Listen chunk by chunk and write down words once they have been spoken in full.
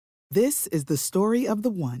This is the story of the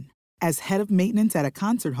one. As head of maintenance at a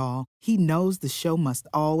concert hall, he knows the show must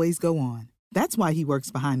always go on. That's why he works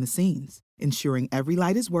behind the scenes, ensuring every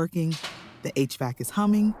light is working, the HVAC is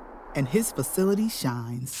humming, and his facility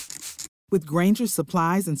shines. With Grainger's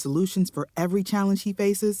supplies and solutions for every challenge he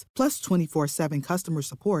faces, plus 24/7 customer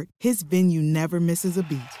support, his venue never misses a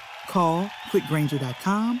beat. Call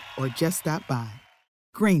quickgrainger.com or just stop by.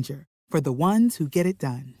 Grainger, for the ones who get it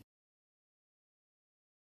done.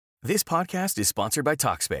 This podcast is sponsored by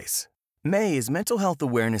Talkspace. May is Mental Health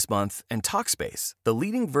Awareness Month, and Talkspace, the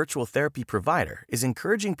leading virtual therapy provider, is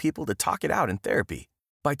encouraging people to talk it out in therapy.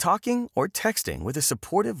 By talking or texting with a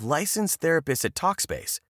supportive, licensed therapist at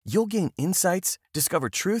Talkspace, you'll gain insights, discover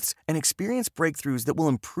truths, and experience breakthroughs that will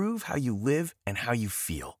improve how you live and how you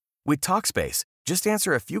feel. With Talkspace, just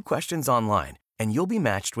answer a few questions online, and you'll be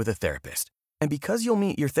matched with a therapist. And because you'll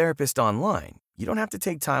meet your therapist online, you don't have to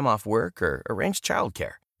take time off work or arrange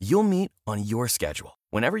childcare. You'll meet on your schedule,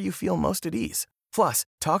 whenever you feel most at ease. Plus,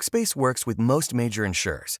 Talkspace works with most major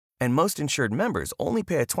insurers, and most insured members only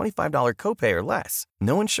pay a $25 copay or less.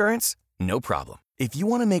 No insurance? No problem. If you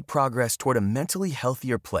want to make progress toward a mentally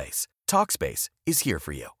healthier place, Talkspace is here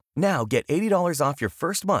for you. Now get $80 off your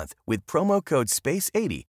first month with promo code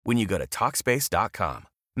SPACE80 when you go to Talkspace.com.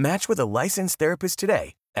 Match with a licensed therapist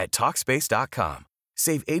today at Talkspace.com.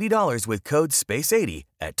 Save $80 with code SPACE80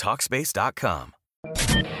 at Talkspace.com.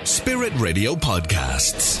 Spirit Radio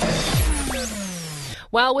Podcasts.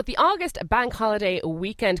 Well, with the August bank holiday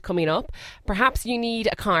weekend coming up, perhaps you need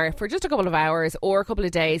a car for just a couple of hours or a couple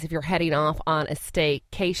of days if you're heading off on a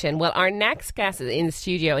staycation. Well, our next guest is in the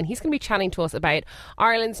studio and he's going to be chatting to us about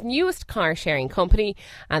Ireland's newest car sharing company.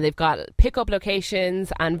 And they've got pickup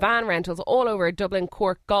locations and van rentals all over Dublin,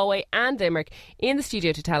 Cork, Galway and Limerick. In the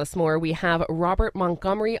studio to tell us more, we have Robert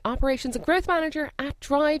Montgomery, Operations and Growth Manager at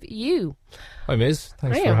DriveYou. Hi, Miz.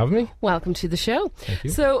 Thanks for having me. Welcome to the show. Thank you.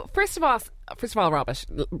 So, first of all, Robert,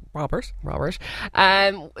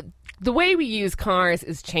 the way we use cars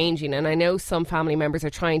is changing, and I know some family members are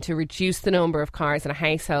trying to reduce the number of cars in a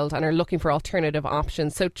household and are looking for alternative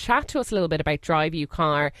options. So, chat to us a little bit about DriveYou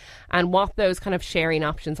Car and what those kind of sharing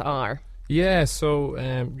options are. Yeah, so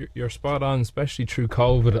you're spot on. Especially through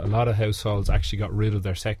COVID, a lot of households actually got rid of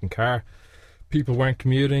their second car. People weren't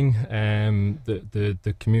commuting,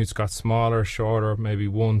 the commutes got smaller, shorter, maybe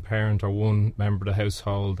one parent or one member of the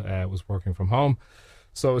household was working from home.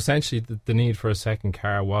 So essentially the need for a second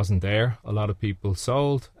car wasn't there. A lot of people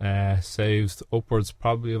sold, saved upwards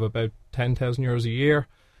probably of about €10,000 a year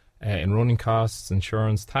in running costs,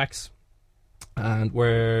 insurance, tax. And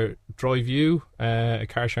where DriveYou, a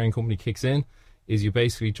car sharing company, kicks in is you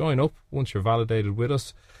basically join up. Once you're validated with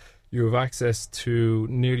us, you have access to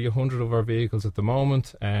nearly 100 of our vehicles at the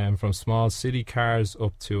moment, from small city cars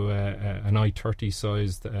up to an i30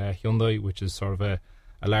 sized Hyundai, which is sort of a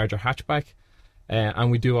larger hatchback. And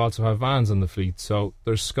we do also have vans on the fleet. So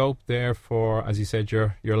there's scope there for, as you said,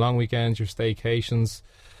 your long weekends, your staycations.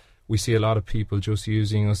 We see a lot of people just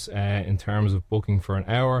using us in terms of booking for an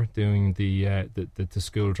hour, doing the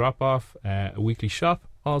school drop-off, a weekly shop.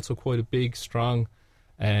 Also quite a big, strong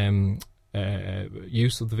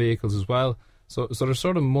use of the vehicles as well. So there's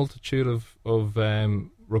sort of multitude of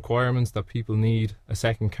requirements that people need a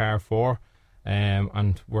second car for,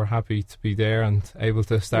 and we're happy to be there and able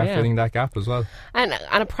to start filling that gap as well. And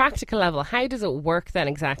on a practical level, how does it work then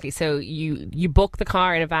exactly? So you book the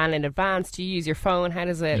car in a van in advance. Do you use your phone? How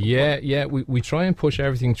does it work? We try and push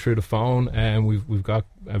everything through the phone, and we've got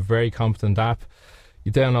a very competent app.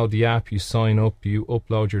 You download the app, you sign up, you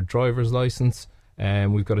upload your driver's license.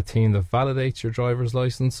 We've got a team that validates your driver's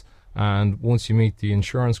license, and once you meet the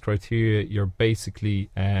insurance criteria, you're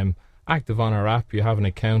basically active on our app. You have an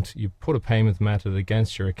account, you put a payment method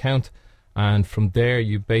against your account, and from there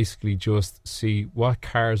you basically just see what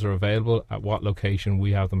cars are available at what location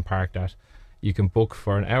we have them parked at. You can book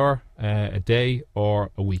for an hour, a day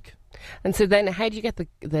or a week. And so then how do you get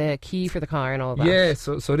the key for the car and all that? Yeah,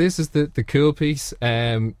 so this is the cool piece.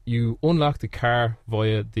 You unlock the car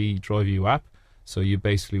via the DriveYou app. So you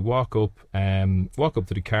basically walk up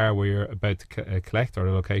to the car where you're about to collect, or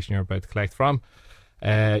the location you're about to collect from.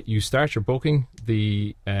 You start your booking.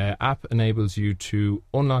 The app enables you to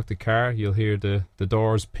unlock the car. You'll hear the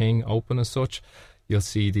doors ping open as such. You'll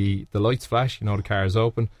see the lights flash. You know the car is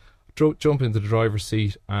open. Jump into the driver's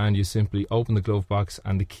seat and you simply open the glove box,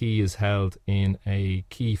 and the key is held in a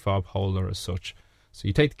key fob holder as such. So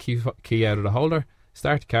you take the key out of the holder,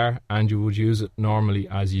 start the car, and you would use it normally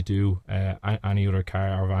as you do any other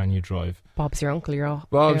car or van you drive. Bob's your uncle, you're off.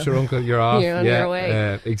 Bob's your uncle, you're off. You're on your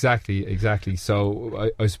way. Exactly. So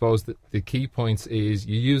I suppose the key points is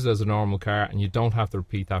you use it as a normal car and you don't have to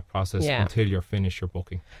repeat that process until you're finished your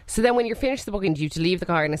booking. So then when you're finished the booking, do you have to leave the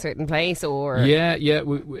car in a certain place or? Yeah.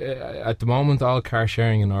 We, at the moment, all car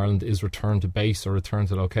sharing in Ireland is return to base or return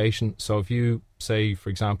to location. So if you, say, for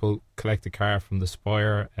example, collect a car from the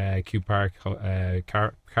Spire Q Park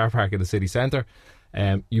car park in the city centre,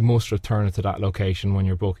 you must return it to that location when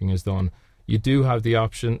your booking is done. You do have the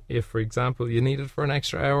option if, for example, you need it for an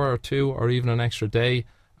extra hour or two or even an extra day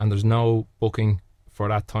and there's no booking for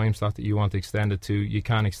that time slot that you want to extend it to, you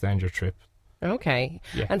can extend your trip. Okay.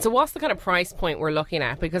 Yeah. And so what's the kind of price point we're looking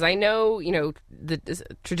at? Because I know, you know, the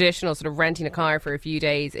traditional sort of renting a car for a few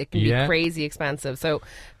days, it can be crazy expensive. So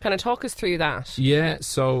kind of talk us through that. Yeah.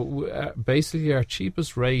 So basically our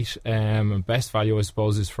cheapest rate and best value, I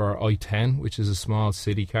suppose, is for our i10, which is a small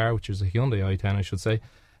city car, which is a Hyundai i10, I should say.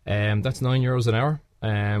 That's €9 an hour,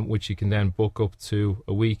 which you can then book up to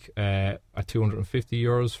a week at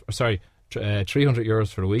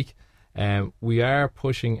 €300 for the week. We are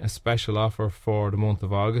pushing a special offer for the month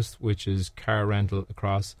of August, which is car rental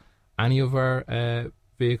across any of our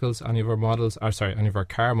vehicles, any of our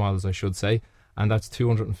car models, I should say, and that's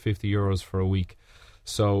 €250 for a week.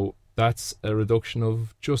 So that's a reduction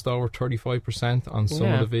of just over 35% on some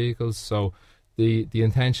of the vehicles. So the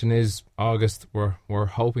intention is August. We're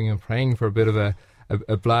hoping and praying for a bit of a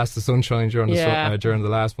blast of sunshine during the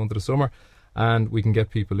last month of the summer. And we can get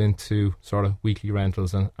people into sort of weekly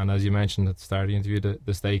rentals and as you mentioned at the start of the interview, the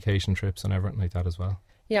staycation trips and everything like that as well.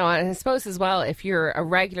 Yeah, and I suppose as well, if you're a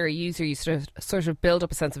regular user, you sort of build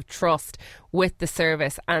up a sense of trust with the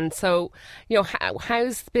service. And so, you know,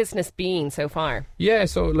 how's business been so far? Yeah,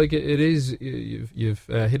 so like it is, you've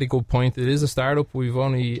hit a good point. It is a startup. We've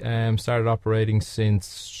only started operating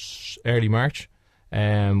since early March.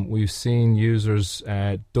 We've seen users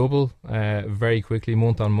double very quickly,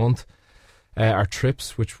 month on month. Our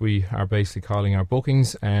trips, which we are basically calling our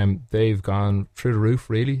bookings, they've gone through the roof,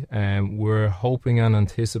 really. We're hoping and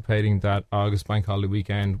anticipating that August Bank Holiday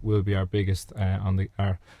weekend will be our biggest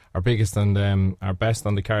our biggest and our best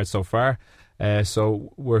on the card so far.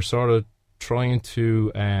 So we're sort of trying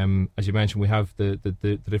to, as you mentioned, we have the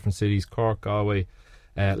different cities, Cork, Galway,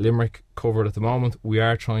 Limerick covered at the moment. We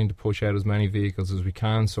are trying to push out as many vehicles as we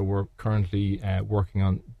can, so we're currently working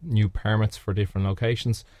on new permits for different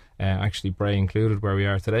locations, actually Bray included where we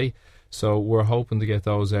are today. So we're hoping to get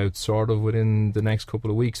those out sort of within the next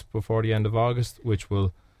couple of weeks before the end of August, which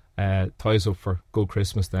will tie us up for good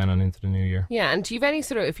Christmas then and into the new year. Yeah, and do you have any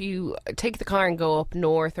sort of, if you take the car and go up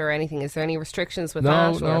north or anything, is there any restrictions with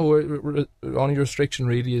that? No, only restriction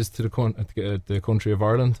really is to the country of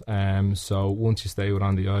Ireland. So once you stay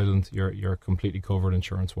within the island, you're completely covered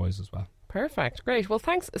insurance-wise as well. Perfect, great. Well,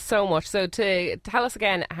 thanks so much. So to tell us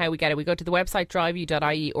again how we get it, we go to the website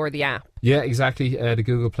DriveYou.ie or the app. Yeah, exactly. The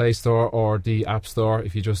Google Play Store or the App Store.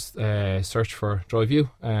 If you just search for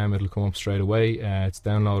DriveYou, it'll come up straight away. It's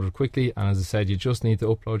downloaded quickly, and as I said, you just need to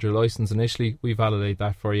upload your license initially. We validate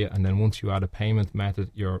that for you, and then once you add a payment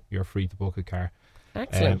method, you're free to book a car.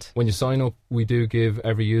 Excellent. When you sign up, we do give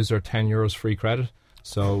every user €10 free credit.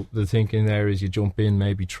 So the thinking there is you jump in,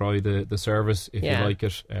 maybe try the service. If you like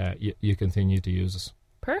it, you continue to use us.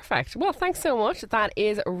 Perfect. Well, thanks so much. That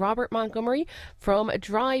is Robert Montgomery from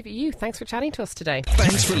DriveYou. Thanks for chatting to us today.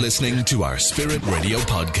 Thanks for listening to our Spirit Radio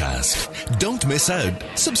podcast. Don't miss out.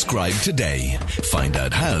 Subscribe today. Find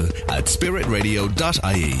out how at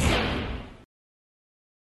spiritradio.ie.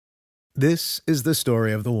 This is the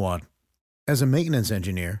story of the one. As a maintenance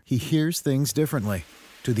engineer, he hears things differently.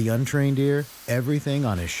 To the untrained ear, everything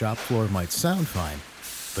on his shop floor might sound fine,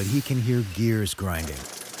 but he can hear gears grinding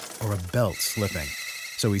or a belt slipping.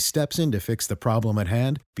 So he steps in to fix the problem at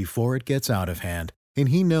hand before it gets out of hand. And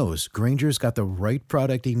he knows Grainger's got the right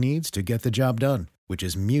product he needs to get the job done, which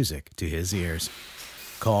is music to his ears.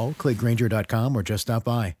 Call, click Grainger.com or just stop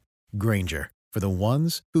by. Grainger, for the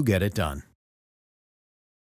ones who get it done.